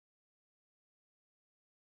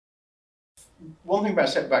one thing about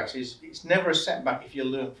setbacks is it's never a setback if you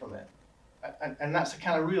learn from it. And that's the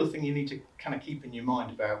kind of real thing you need to kind of keep in your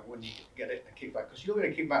mind about when you get a kickback, because you're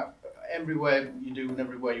going to kickback everywhere you do and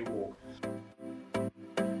everywhere you walk.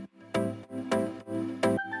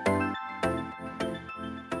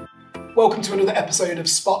 Welcome to another episode of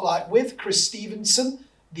Spotlight with Cris Stephenson,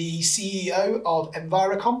 the CEO of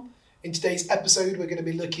Environcom. In today's episode, we're going to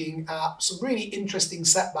be looking at some really interesting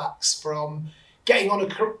setbacks, from getting on a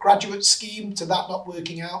graduate scheme to that not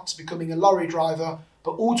working out, to becoming a lorry driver,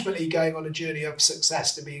 but ultimately going on a journey of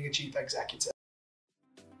success to being a chief executive.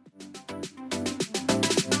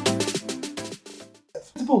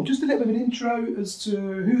 First of all, just a little bit of an intro as to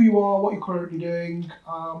who you are, what you're currently doing.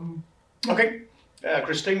 Okay.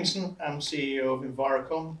 Cris Stephenson, I'm CEO of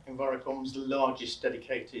Environcom. Environcom is the largest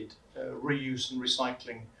dedicated reuse and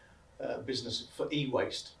recycling business for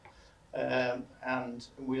e-waste. And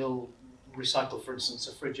we'll recycle, for instance,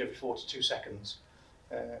 a fridge every 42 seconds.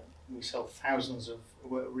 We sell thousands of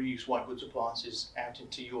reuse white goods appliances out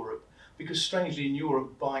into Europe, because strangely in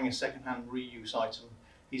Europe, buying a second-hand reuse item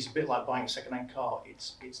is a bit like buying a second-hand car.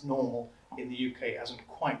 It's normal. In the UK, it hasn't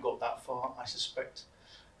quite got that far. I suspect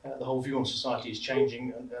the whole view on society is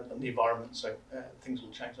changing, and the environment, so things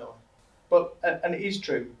will change that way. But and it is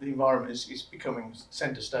true, the environment is becoming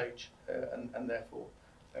centre stage, and therefore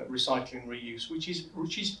recycling, reuse, which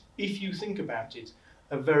is, if you think about it,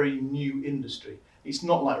 a very new industry. It's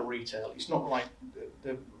not like retail. It's not like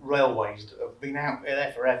the railways that have been out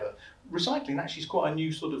there forever. Recycling actually is quite a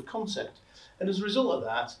new sort of concept, and as a result of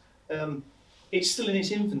that, it's still in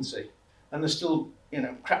its infancy, and there's still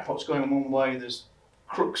crackpots going one way. There's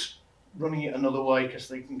crooks running it another way because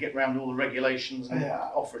they can get around all the regulations and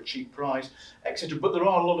offer a cheap price, etc. But there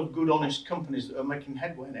are a lot of good, honest companies that are making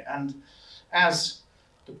headway in it, and as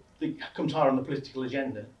it comes higher on the political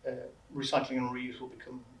agenda, recycling and reuse will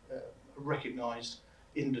become a recognised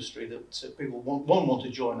industry that people want to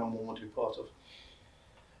join and want to be part of.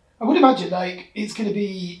 I would imagine it's going to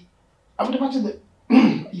be. I would imagine that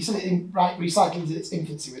you said it recycling in its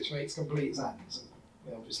infancy, which makes complete sense.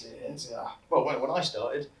 And obviously, it is. Yeah. Well, when I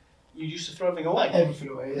started, you used to throw everything away. Everything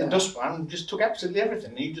away. Yeah. The dustpan just took absolutely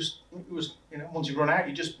everything. Once you run out,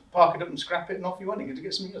 you just park it up and scrap it, and off you went to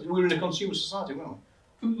get something else. We were in a consumer society, weren't we?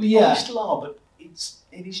 Yeah. Well, we still are, but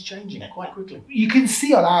it is changing quite quickly. You can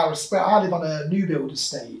see on I live on a new build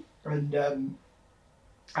estate, and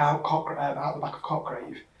out the back of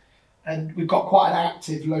Cotgrave, and we've got quite an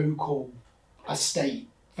active local estate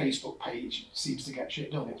Facebook page. It seems to get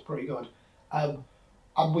shit done. It's pretty good.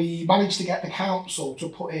 And we managed to get the council to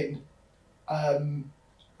put in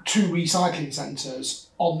 2 recycling centres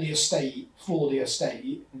on the estate for the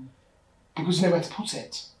estate, because there's nowhere to put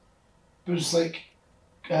it. It was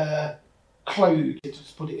closed.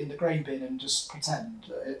 Just put it in the grey bin and just pretend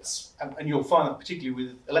that it's. And you'll find that particularly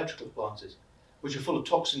with electrical appliances, which are full of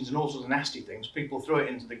toxins and all sorts of nasty things. People throw it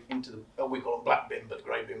into the we call it black bin, but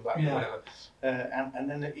grey bin, black bin, whatever, and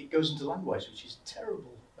then it goes into land waste, which is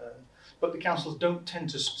terrible. But the councils don't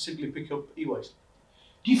tend to specifically pick up e-waste.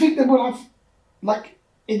 Do you think they will have,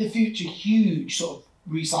 in the future, huge sort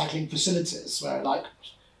of recycling facilities where,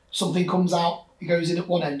 something comes out, it goes in at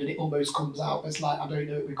one end and it almost comes out as I don't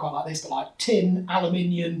know, it'd be quite like this, but tin,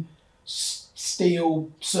 aluminium, steel,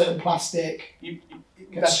 certain plastic,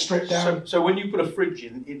 gets stripped down. So when you put a fridge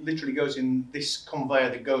in, it literally goes in this conveyor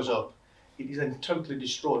that goes up. It is then totally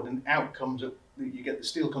destroyed, and out comes you get the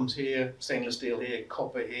steel comes here, stainless steel here,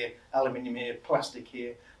 copper here, aluminium here, plastic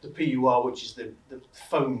here. The PUR, which is the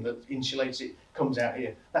foam that insulates it, comes out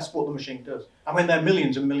here. That's what the machine does. I mean, they're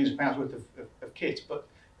millions and millions of pounds worth of kit, but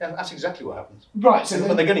that's exactly what happens. Right. So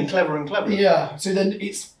but they're getting cleverer and cleverer. Yeah. So then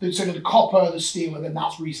it's the copper, the steel, and then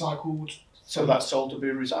that's recycled. So that's sold to be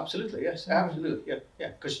recycled. Absolutely, yes, absolutely, yeah.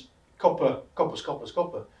 Because copper's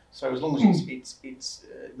copper. So as long as it's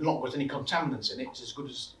not got any contaminants in it, it's as good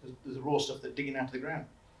as the raw stuff they're digging out of the ground.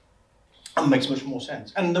 And makes much more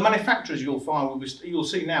sense. And the manufacturers you'll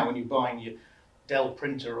see now when you're buying your Dell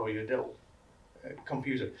printer or your Dell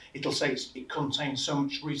computer, it'll say it contains so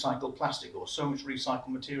much recycled plastic or so much recycled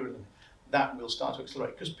material, and that will start to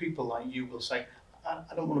accelerate, because people like you will say,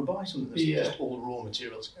 I don't want to buy something that's just all raw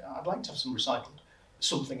materials. I'd like to have some recycled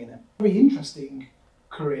something in it. Very interesting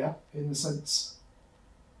career in the sense.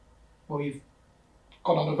 Well, you've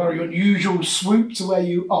gone on a very unusual swoop to where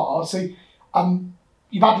you are. So,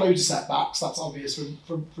 you've had loads of setbacks. That's obvious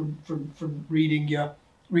from reading your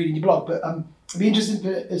blog. But it'd be interesting for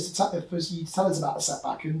you to tell us about the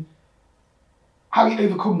setback and how you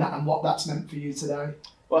overcome that and what that's meant for you today.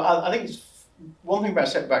 Well, I think one thing about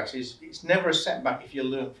setbacks is it's never a setback if you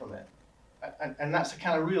learn from it. And that's the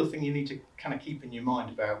kind of real thing you need to kind of keep in your mind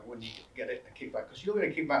about when you get a kickback, because you're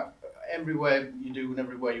going to kickback everywhere you do and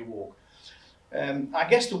everywhere you walk. I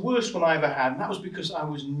guess the worst one I ever had, and that was because I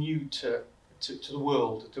was new to the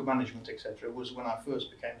world, to management, etc., was when I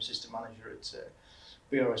first became assistant manager at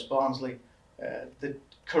BRS Barnsley. The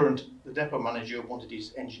depot manager wanted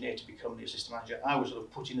his engineer to become the assistant manager. I was sort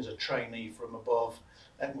of put in as a trainee from above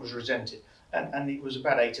and was resented. And it was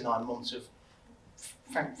about 8 to 9 months of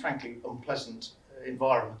frankly unpleasant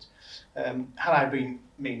environment. Had I been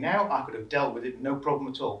me now, I could have dealt with it, no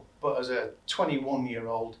problem at all. But as a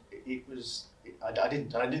 21-year-old, I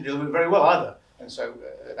didn't deal with it very well either, and so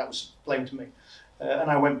that was blamed to me.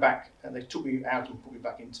 And I went back, and they took me out and put me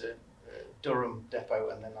back into Durham depot,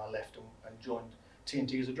 and then I left and joined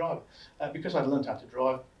TNT as a driver because I'd learned how to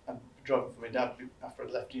drive. I'd been driving for my dad after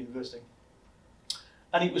I'd left university,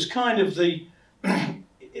 and it was kind of the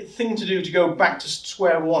thing to do to go back to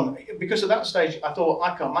square one, because at that stage I thought,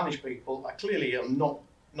 I can't manage people. I clearly am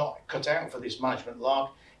not cut out for this management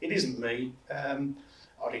lark. It isn't me,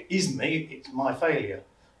 or it is me. It's my failure.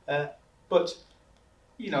 But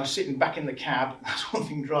sitting back in the cab, that's one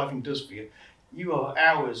thing driving does for you. You have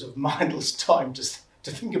hours of mindless time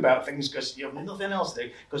to think about things because you have nothing else to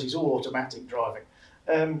do, because it's all automatic driving.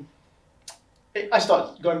 I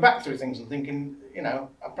started going back through things and thinking,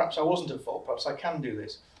 perhaps I wasn't at fault, perhaps I can do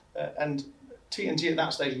this. And TNT at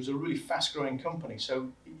that stage was a really fast-growing company, so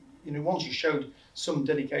once you showed some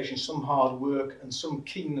dedication, some hard work, and some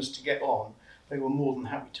keenness to get on, they were more than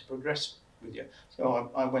happy to progress with you. So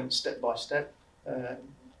I went step by step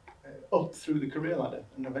up through the career ladder,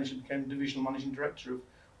 and eventually became divisional managing director of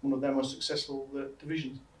one of their most successful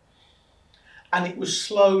divisions. And it was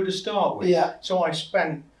slow to start with. Yeah. So I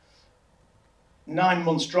spent 9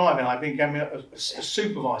 months driving. I became a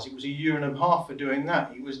supervisor. It was 1.5 years for doing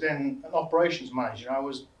that. It was then an operations manager. I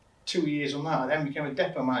was 2 years on that. I then became a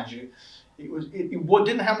depot manager. It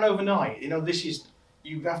didn't happen overnight.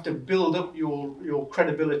 You have to build up your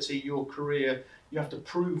credibility, your career. You have to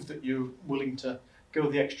prove that you're willing to go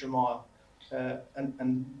the extra mile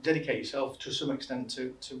and dedicate yourself to some extent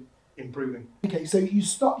to improving. Okay, so you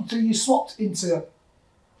swapped into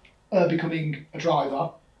becoming a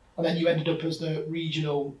driver, and then you ended up as the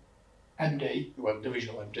regional MD. Well,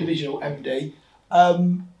 divisional MD. Divisional MD.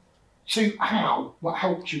 So what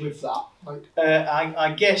helped you with that?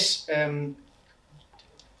 I guess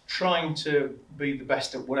trying to be the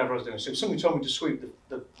best at whatever I was doing. So if somebody told me to sweep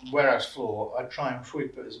the warehouse floor, I'd try and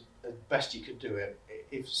sweep it as best you could do it.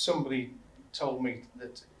 If somebody told me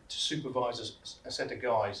that to supervise a set of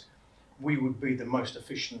guys, we would be the most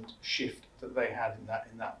efficient shift that they had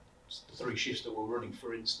in that 3 shifts that were running,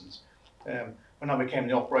 for instance. When I became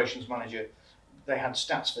the operations manager, they had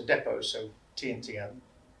stats for depots, so TNT had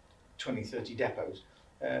 20, 30 depots.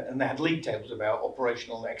 And they had league tables about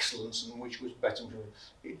operational excellence and which was better.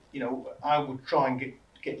 I would try and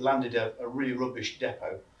get landed a really rubbish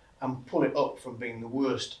depot and pull it up from being the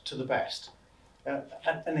worst to the best,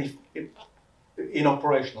 in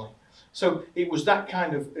operationally. So it was that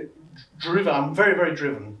kind of driven. I'm very, very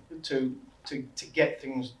driven to get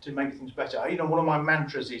things, to make things better. One of my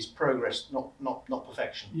mantras is progress, not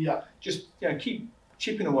perfection. Yeah. Just keep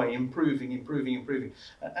chipping away, improving.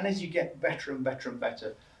 And as you get better and better and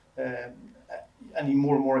better, and you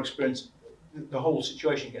more and more experience, the whole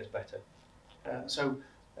situation gets better.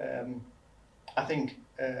 I think,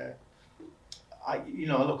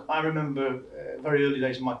 I remember very early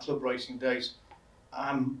days of my club racing days,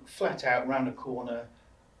 I'm flat out round a corner,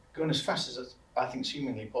 going as fast as I think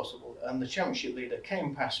seemingly possible, and the championship leader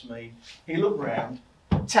came past me. He looked round,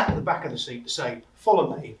 tapped the back of the seat to say,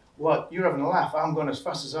 "Follow me." "What? You're having a laugh? I'm going as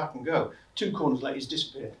fast as I can go." 2 corners later, he's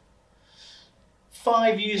disappeared.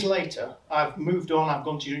 5 years later, I've moved on. I've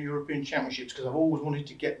gone to European Championships because I've always wanted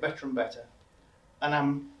to get better and better.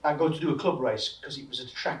 And I go to do a club race because it was a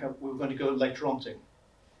track we were going to go later on to.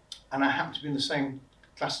 And I happened to be in the same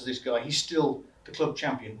class as this guy. He's still the club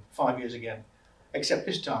champion, 5 years again. Except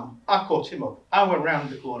this time, I caught him up. I went round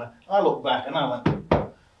the corner. I looked back and I went,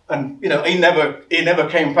 and he never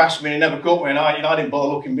came past me. He never caught me, and I didn't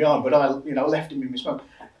bother looking behind. But I left him in my smoke,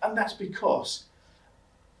 and that's because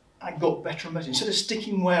I got better and better. Instead of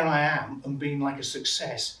sticking where I am and being like a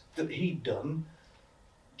success that he'd done,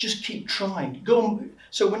 just keep trying. Go on.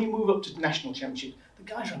 So when you move up to national championship, the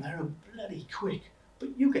guys around there are bloody quick, but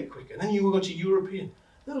you get quicker. Then you go to European.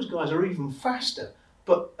 Those guys are even faster,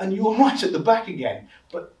 and you're right at the back again.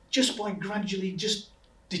 But just by gradually, just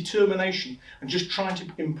determination and just trying to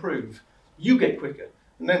improve, you get quicker.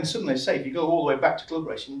 And then suddenly, say, if you go all the way back to club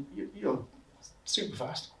racing, you're super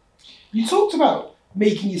fast. You talked about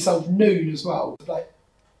making yourself known as well.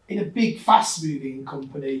 in a big, fast-moving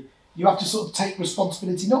company, you have to sort of take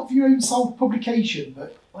responsibility, not for your own self-publication,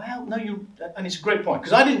 but... Well, no, and it's a great point,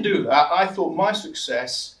 because I didn't do that. I thought my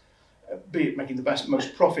success, be it making the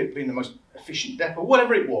most profit, being the most efficient depot,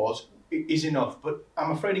 whatever it was, is enough. But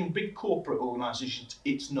I'm afraid in big corporate organisations,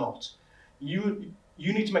 it's not. You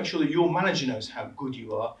need to make sure that your manager knows how good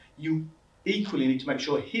you are. You equally need to make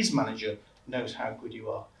sure his manager knows how good you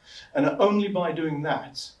are. And only by doing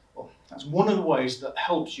that, well, that's one of the ways that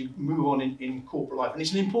helps you move on in corporate life. And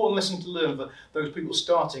it's an important lesson to learn for those people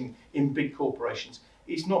starting in big corporations.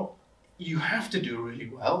 It's not, you have to do really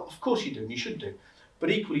well. Of course you do, and you should do. But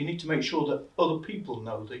equally, you need to make sure that other people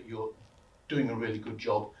know that you're doing a really good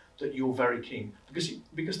job, that you're very keen.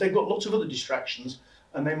 Because they've got lots of other distractions,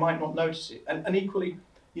 and they might not notice it. And equally,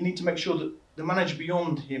 you need to make sure that the manager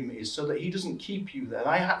beyond him is, so that he doesn't keep you there.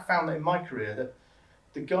 I have found that in my career, that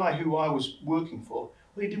the guy who I was working for,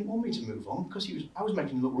 well, he didn't want me to move on because I was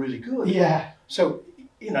making him look really good. Yeah. So,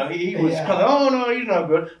 you know, he was kind of, oh no, you're no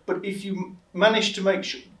good. But if you manage to make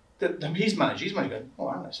sure that his manager going, oh,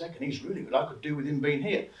 hang on a second, he's really good. I could do with him being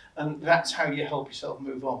here. And that's how you help yourself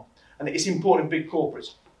move on. And it's important in big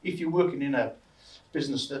corporates. If you're working in a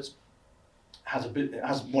business that has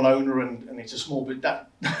one owner and it's a small bit, that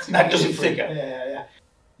doesn't figure. Yeah.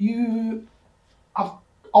 You have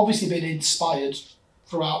obviously been inspired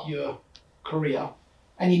throughout your career.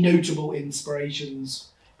 Any notable inspirations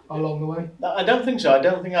along the way? No, I don't think so. I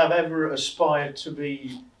don't think I've ever aspired to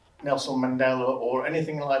be Nelson Mandela or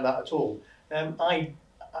anything like that at all. I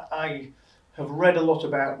have read a lot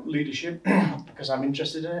about leadership because I'm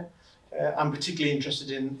interested in it. I'm particularly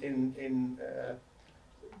interested in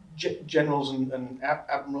generals and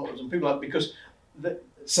admirals and people like that, because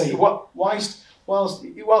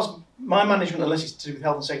whilst my management, unless it's to do with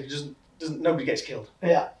health and safety, doesn't nobody gets killed.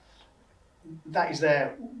 Yeah. That is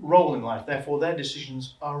their role in life. Therefore, their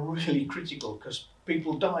decisions are really critical because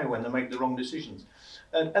people die when they make the wrong decisions.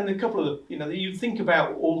 And a couple of you think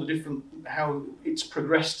about all the different, how it's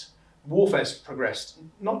progressed, warfare's progressed,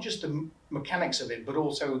 not just the mechanics of it, but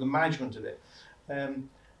also the management of it. And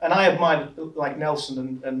I admired like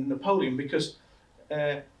Nelson and Napoleon because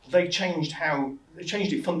they changed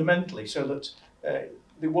it fundamentally so that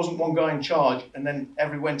there wasn't one guy in charge and then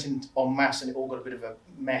everyone went in en masse and it all got a bit of a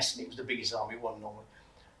mess and it was the biggest army won normally.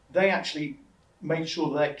 They actually made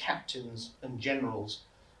sure that their captains and generals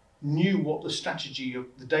knew what the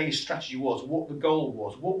day's strategy was, what the goal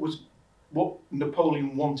was, what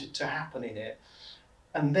Napoleon wanted to happen in it.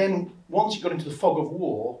 And then once he got into the fog of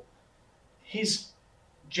war, his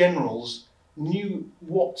generals knew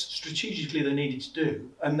what strategically they needed to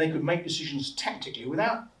do, and they could make decisions tactically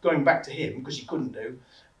without going back to him, because he couldn't do.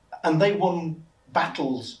 And they won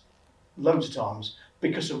battles loads of times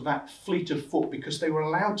because of that fleet of foot, because they were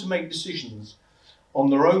allowed to make decisions on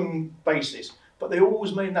their own basis, but they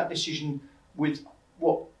always made that decision with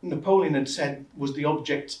what Napoleon had said was the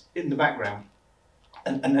object in the background.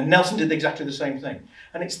 And Nelson did exactly the same thing.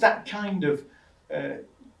 And it's that kind of,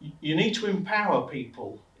 you need to empower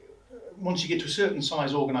people. Once you get to a certain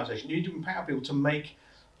size organisation, you need to empower people to make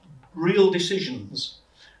real decisions.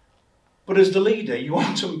 But as the leader, you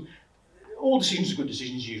want to, all decisions are good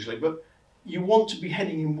decisions usually, but you want to be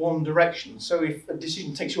heading in one direction. So if a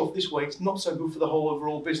decision takes you off this way, it's not so good for the whole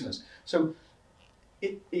overall business. So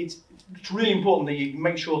it's really important that you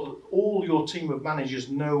make sure that all your team of managers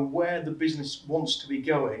know where the business wants to be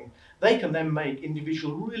going. They can then make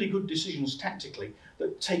individual really good decisions tactically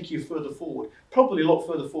that take you further forward, probably a lot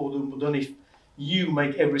further forward than if you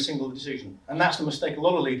make every single decision. And that's the mistake a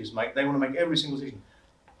lot of leaders make. They want to make every single decision.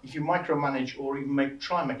 If you micromanage or even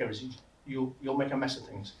try and make every decision, you'll make a mess of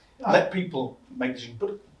things. Let people make decisions,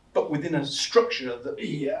 but within a structure that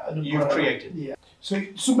you've created. Yeah. So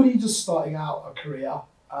somebody just starting out a career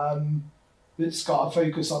that's got a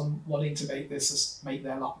focus on wanting to make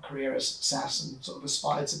their career a success and sort of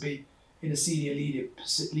aspire to be in a senior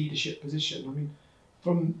leadership position. I mean,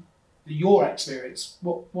 from your experience,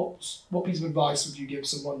 what piece of advice would you give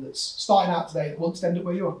someone that's starting out today that wants to end up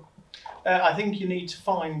where you are? I think you need to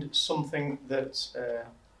find something that,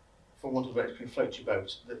 for want of a better term, floats your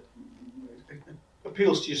boat, that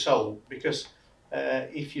appeals to your soul, because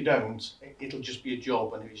if you don't, it'll just be a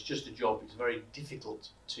job, and if it's just a job, it's very difficult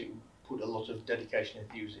to put a lot of dedication and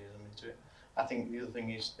enthusiasm into it. I think the other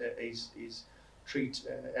thing is treat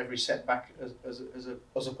every setback as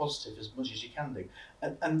a positive as much as you can do.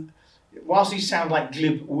 And whilst these sound like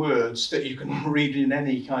glib words that you can read in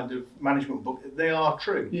any kind of management book, they are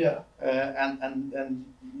true. Yeah. And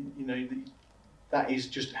you know, that is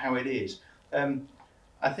just how it is.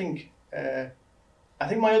 I think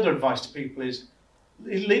my other advice to people is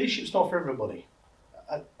leadership's not for everybody.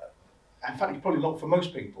 in fact, it's probably not for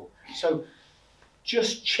most people. So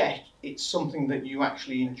just check it's something that you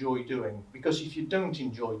actually enjoy doing, because if you don't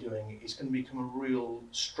enjoy doing it, it's going to become a real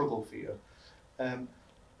struggle for you.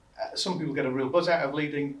 Some people get a real buzz out of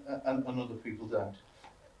leading, and other people don't.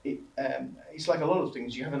 It's like a lot of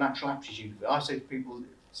things, you have a natural aptitude. I say to people,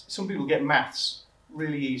 some people get maths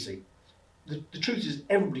really easy. The truth is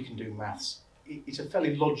everybody can do maths. It's a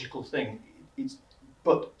fairly logical thing.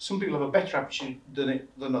 But some people have a better aptitude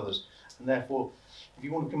than others, and therefore, if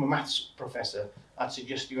you want to become a maths professor, I'd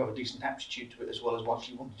suggest you have a decent aptitude to it as well as what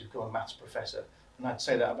you wanted to become a maths professor. And I'd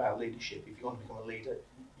say that about leadership. If you want to become a leader,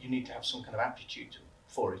 you need to have some kind of aptitude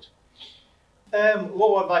for it.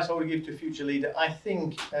 What advice I would give to a future leader? I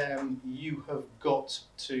think you have got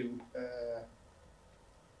to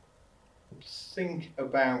think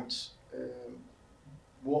about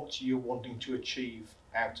what you're wanting to achieve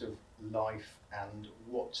out of life and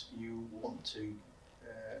what you want to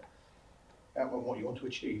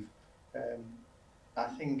achieve. I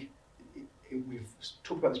think we've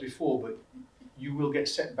talked about this before, but you will get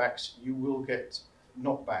setbacks, you will get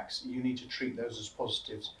knockbacks. You need to treat those as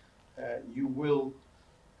positives.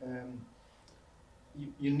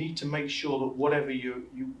 You need to make sure that whatever you're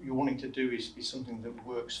wanting to do is something that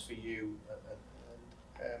works for you.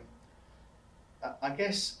 I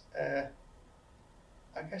guess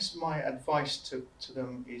my advice to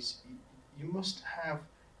them is you must have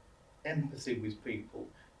empathy with people.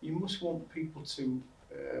 You must want people to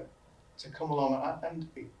come along and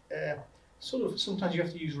sort of sometimes you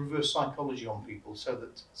have to use reverse psychology on people so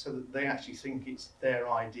that they actually think it's their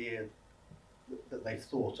idea that they've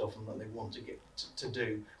thought of and that they want to get to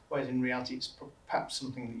do, whereas in reality it's perhaps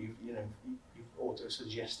something that you've auto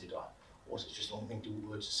suggested, or it's just a long thing to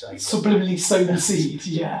word to say. Subliminally sown the seed,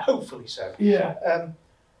 yeah. Hopefully so. Yeah.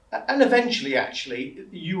 And eventually, actually,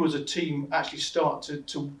 you as a team actually start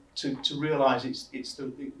to realise it's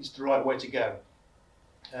the right way to go.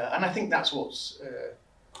 And I think that's what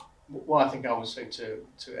I think I would say to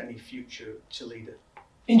any future leader.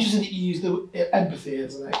 Interesting that you use the empathy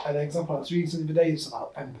as an example. I was reading something today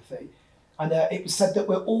about empathy, and it was said that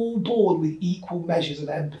we're all born with equal measures of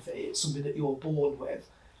empathy. It's something that you're born with,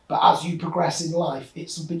 but as you progress in life,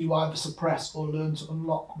 it's something you either suppress or learn to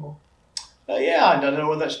unlock more. Yeah, I don't know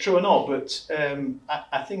whether that's true or not, but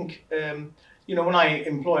I think when I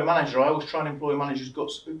employ a manager, I always try and employ a manager who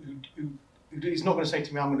is not going to say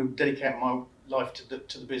to me, "I'm going to dedicate my life to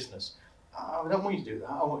the business." I don't want you to do that.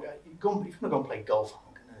 If you want to go and play golf,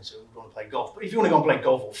 I'm going to necessarily want to play golf. But if you want to go and play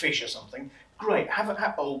golf or fish or something, great.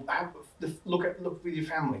 Look with your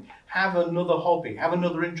family. Have another hobby. Have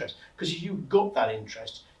another interest. Because if you've got that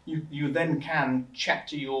interest, you then can chat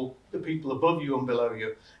to the people above you and below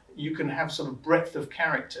you. You can have sort of breadth of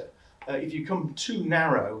character. If you become too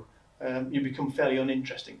narrow, you become fairly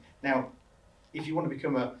uninteresting. Now, if you want to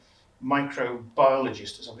become a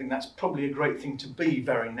microbiologist or something, that's probably a great thing to be,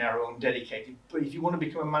 very narrow and dedicated. But if you want to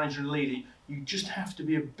become a manager and leader, you just have to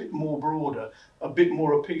be a bit more broader, a bit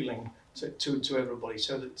more appealing to everybody,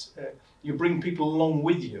 so that you bring people along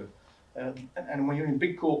with you. And when you're in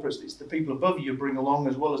big corporates, it's the people above you bring along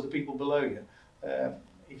as well as the people below you.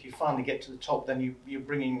 If you finally get to the top, then you're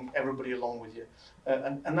bringing everybody along with you.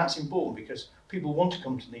 And that's important because people want to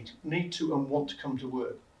come to need to and want to come to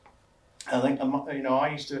work. I think,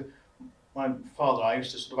 my father, I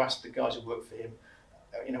used to sort of ask the guys who worked for him,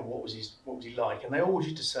 what was he like? And they always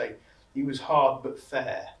used to say he was hard but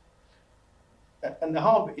fair. And the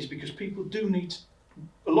hard bit is because people do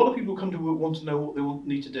a lot of people who come to work want to know what they will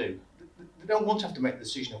need to do. They don't want to have to make the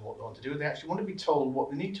decision of what they want to do. They actually want to be told what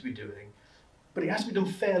they need to be doing. But it has to be done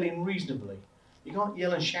fairly and reasonably. You can't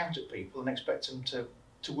yell and shout at people and expect them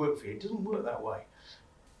to work for you. It doesn't work that way.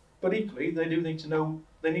 But equally, they do need to know.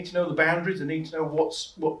 They need to know the boundaries. They need to know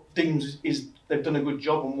what things they've done a good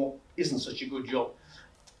job and what isn't such a good job.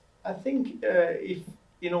 I think if,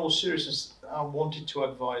 in all seriousness, I wanted to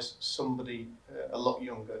advise somebody a lot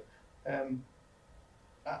younger,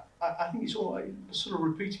 I think it's all sort of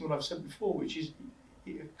repeating what I've said before, which is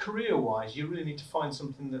career-wise, you really need to find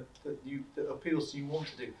something that appeals to you, want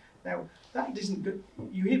to do. Now, that isn't good.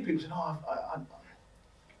 You hear people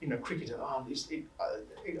saying, cricketer,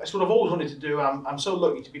 I sort of always wanted to do, I'm so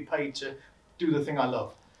lucky to be paid to do the thing I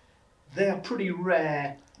love. They're pretty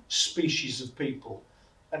rare species of people.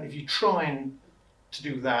 And if you try to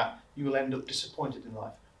do that, you will end up disappointed in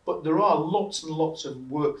life. But there are lots and lots of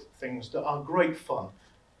work things that are great fun.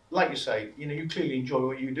 Like you say, you clearly enjoy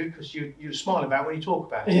what you do because you smile about it when you talk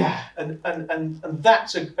about it. Yeah. And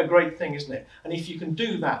that's a great thing, isn't it? And if you can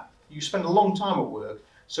do that, you spend a long time at work,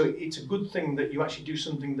 So it's a good thing that you actually do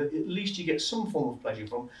something that at least you get some form of pleasure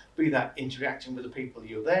from, be that interacting with the people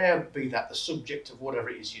you're there, be that the subject of whatever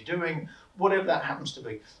it is you're doing, whatever that happens to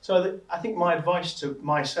be. So I think my advice to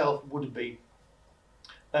myself would be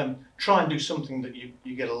try and do something that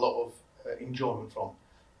you get a lot of enjoyment from.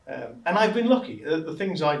 And I've been lucky. The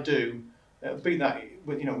things I do, be that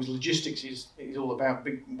with logistics is all about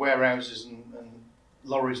big warehouses and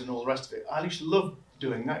lorries and all the rest of it. I used to love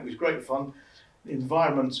doing that. It was great fun. The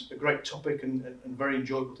environment's a great topic and very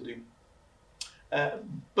enjoyable to do.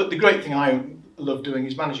 But the great thing I love doing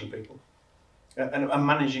is managing people and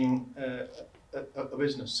managing a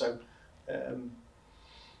business. So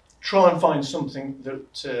try and find something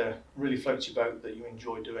that really floats your boat, that you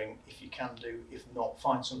enjoy doing, if you can do. If not,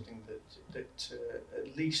 find something that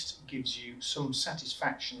at least gives you some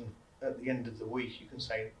satisfaction at the end of the week. You can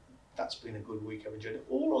say, that's been a good week, I've enjoyed it.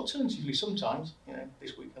 Or alternatively, sometimes,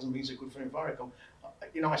 this week hasn't been so good for Environcom.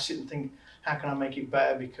 I sit and think, how can I make it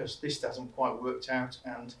better because this hasn't quite worked out,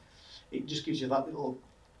 and it just gives you that little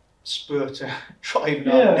spur to try even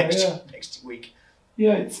next week.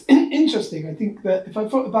 Yeah, it's interesting. I think that if I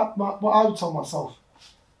thought about what I would tell myself,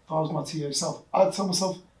 if I was my TO self, I would tell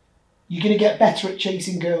myself, you're going to get better at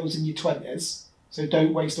chasing girls in your 20s, so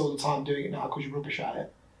don't waste all the time doing it now because you're rubbish at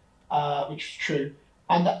it, which is true.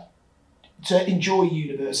 And to enjoy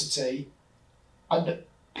university and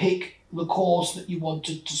pick the course that you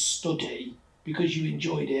wanted to study because you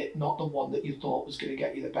enjoyed it, not the one that you thought was going to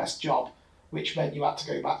get you the best job, which meant you had to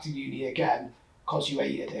go back to uni again because you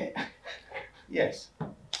hated it. Yes,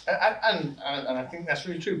 and I think that's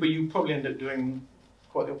really true, but you probably end up doing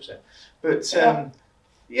quite the opposite. But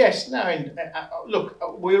yes, no,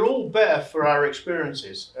 look, we're all better for our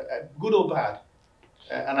experiences, good or bad.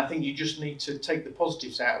 And I think you just need to take the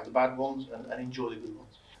positives out of the bad ones and enjoy the good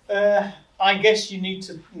ones. I guess you need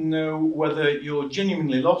to know whether you're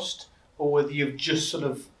genuinely lost or whether you've just sort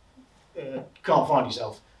of can't find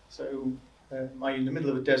yourself. So are you in the middle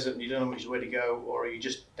of a desert and you don't know which way to go, or are you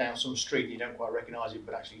just down some street and you don't quite recognise it,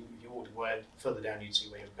 but actually if you walked away further down you'd see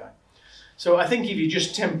where you're going. So I think if you're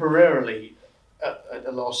just temporarily at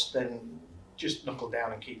a loss, then just knuckle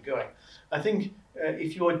down and keep going. I think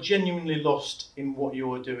if you're genuinely lost in what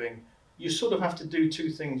you're doing, you sort of have to do two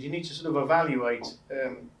things. You need to sort of evaluate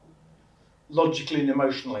logically and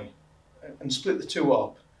emotionally and split the two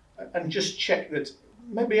up and just check that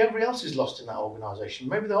maybe everybody else is lost in that organisation.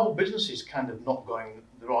 Maybe the whole business is kind of not going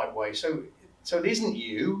the right way. So it isn't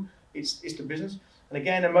you, it's the business. And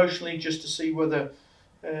again, emotionally, just to see whether,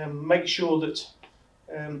 make sure that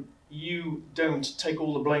you don't take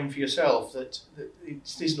all the blame for yourself, that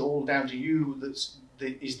it isn't all down to you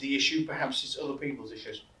that is the issue, perhaps it's other people's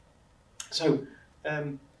issues. So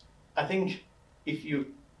I think if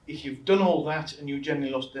you've done all that and you're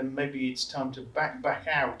generally lost, then maybe it's time to back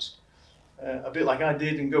out a bit like I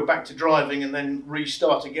did and go back to driving and then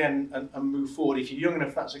restart again and move forward. If you're young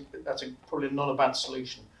enough, that's probably not a bad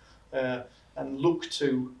solution. And look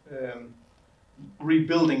to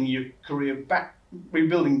rebuilding your career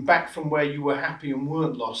rebuilding back from where you were happy and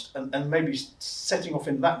weren't lost, and maybe setting off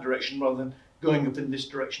in that direction rather than going up in this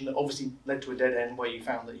direction that obviously led to a dead end where you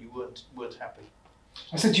found that you weren't happy.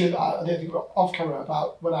 I said to you, I don't think we were off camera,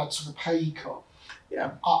 about when I took a pay cut. Yeah.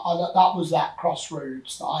 That was that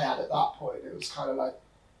crossroads that I had at that point. It was kind of like,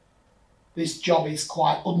 this job is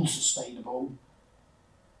quite unsustainable,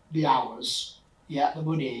 the hours, yet the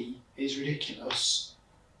money is ridiculous.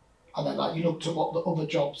 And then like you looked at what the other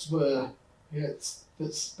jobs were,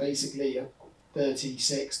 that's basically a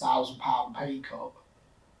 £36,000 pay cut.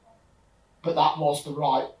 But that was the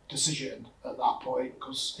right decision at that point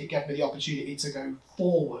because it gave me the opportunity to go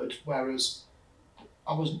forward. Whereas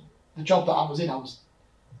the job that I was in, it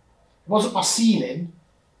wasn't my ceiling,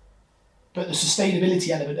 but the sustainability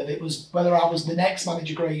element of it was whether I was the next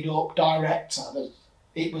manager grade up, director,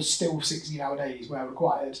 it was still 16-hour days where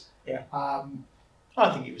required. Yeah.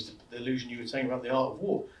 I think it was the illusion you were saying about the art of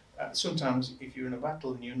war. Sometimes if you're in a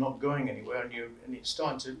battle and you're not going anywhere and it's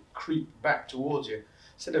starting to creep back towards you,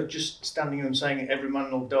 instead of just standing and saying every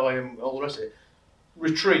man will die and all the rest of it,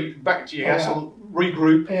 retreat back to your castle,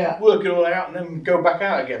 regroup, work it all out, and then go back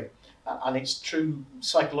out again. And it's true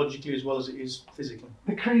psychologically as well as it is physically.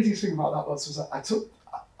 The craziest thing about that was that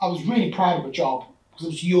I was really proud of my job because I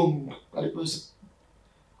was young, and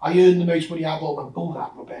I earned the most money out of all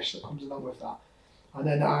that rubbish that comes along with that. And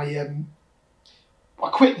then I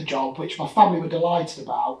quit the job, which my family were delighted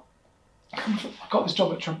about. I got this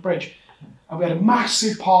job at Trent Bridge, and we had a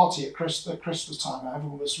massive party at Christmas time.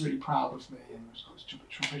 Everyone was really proud of me, and I got this job at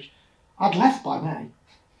Trent Bridge. I'd left by May.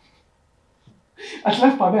 I'd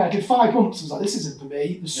left my mate. I did 5 months. I was like, this isn't for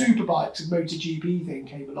me. The Superbikes and MotoGP thing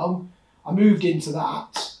came along. I moved into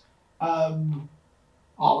that. I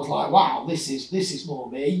was like, wow, this is more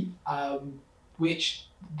me. Which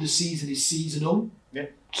the season is seasonal. Yeah.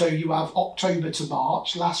 So you have October to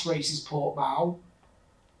March. Last race is Portimao.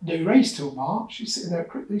 No race till March. You're sitting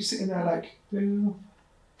there like,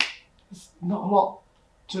 there's not a lot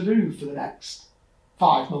to do for the next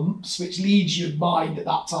 5 months, which leads your mind at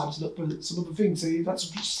that time to look for some other things. So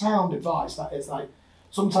that's sound advice. That is like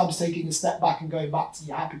sometimes taking a step back and going back to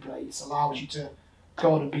your happy place allows you to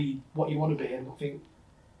go on and be what you want to be. And I think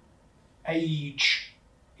age,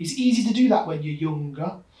 it's easy to do that when you're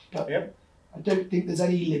younger, but I don't think there's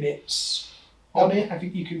any limits on it. I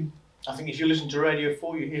think you can. I think if you listen to Radio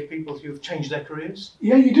 4, you hear people who've changed their careers.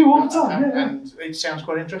 Yeah, you do all the time. And it sounds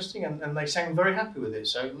quite interesting, and they sound very happy with it.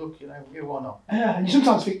 So look, why not? Yeah, and you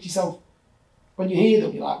sometimes think to yourself, when you hear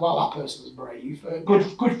them, you're like, well, that person was brave.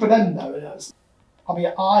 Good for them, though. I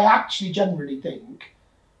mean, I actually generally think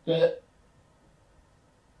that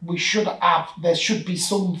there should be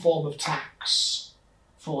some form of tax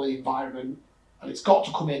for the environment, and it's got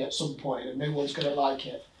to come in at some point, and no one's going to like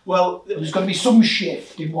it. Well, there's going to be some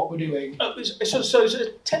shift in what we're doing. So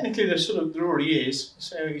technically, there already is.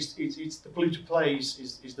 So it's the polluter pays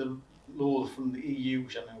is the law from the EU,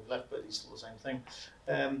 which I know we've left, but it's still the same thing.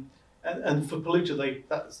 And for polluter,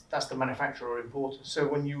 that's the manufacturer or importer. So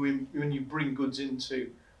when you bring goods into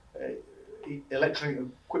electronic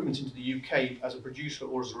equipment into the UK as a producer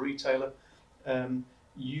or as a retailer,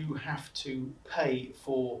 you have to pay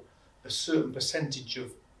for a certain percentage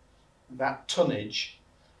of that tonnage.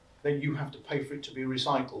 Then you have to pay for it to be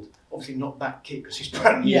recycled. Obviously not that kit because it's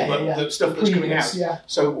brand new, but the stuff that's coming out. Yeah.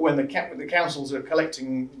 So when the councils are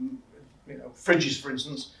collecting, fridges, for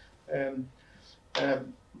instance,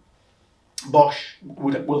 Bosch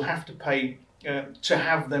will have to pay to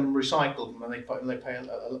have them recycled, and they pay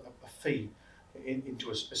a fee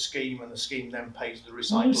into a scheme, and the scheme then pays the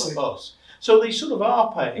recycler us. So they sort of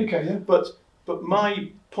are paying. Okay. Yeah. But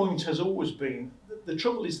my point has always been the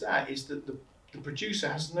trouble is that the producer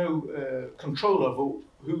has no control over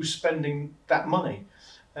who's spending that money.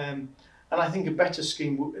 And I think a better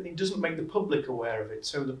scheme, and it doesn't make the public aware of it,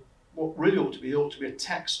 so what really ought to be a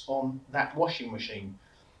tax on that washing machine.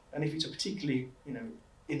 And if it's a particularly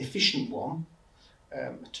inefficient one,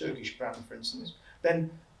 a Turkish brand for instance, then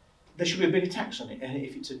there should be a bigger tax on it. And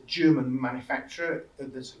if it's a German manufacturer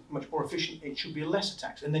that's much more efficient, it should be a lesser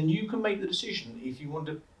tax. And then you can make the decision if you want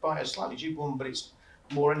to buy a slightly cheaper one, but it's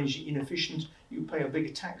more energy inefficient, you pay a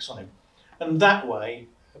bigger tax on it. And that way,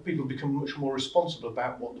 people become much more responsible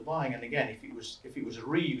about what they're buying. And again, if it was a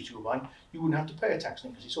reuse you were buying, you wouldn't have to pay a tax on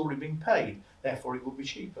it because it's already been paid. Therefore, it would be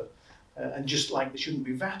cheaper. And just like there shouldn't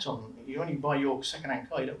be VAT on, you only buy your second-hand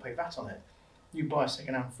car, you don't pay VAT on it. You buy a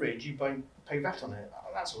second-hand fridge, you pay VAT on it.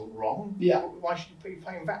 That's all wrong. Yeah. Why should you be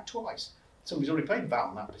paying VAT twice? Somebody's already paid VAT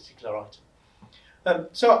on that particular item.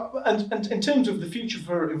 And in terms of the future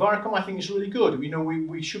for Environcom, I think it's really good.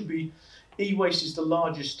 We should be. E-waste is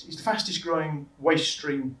the fastest growing waste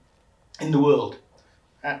stream in the world,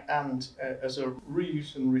 and as a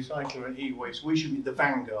reuse and recycler in e-waste, we should be the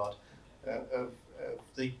vanguard of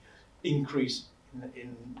the increase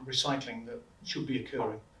in recycling that should be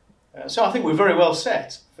occurring. So I think we're very well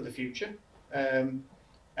set for the future, and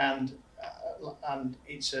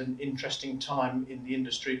it's an interesting time in the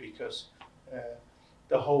industry because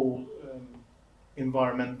the whole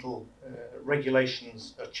environmental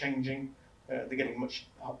regulations are changing. They're getting much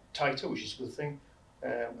tighter, which is a good thing.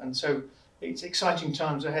 And so it's exciting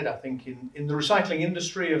times ahead, I think, in the recycling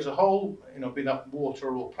industry as a whole, be that water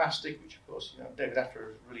or plastic, which of course, David After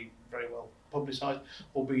is really very well publicised,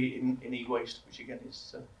 or be in e-waste, which again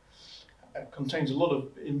is contains a lot of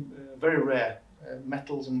very rare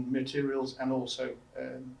metals and materials, and also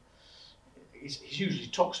it's hugely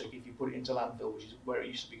toxic if you put it into landfill, which is where it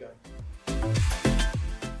used to be going.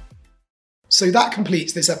 So that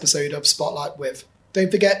completes this episode of Spotlight With.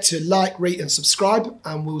 Don't forget to like, rate and subscribe,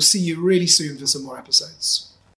 and we'll see you really soon for some more episodes.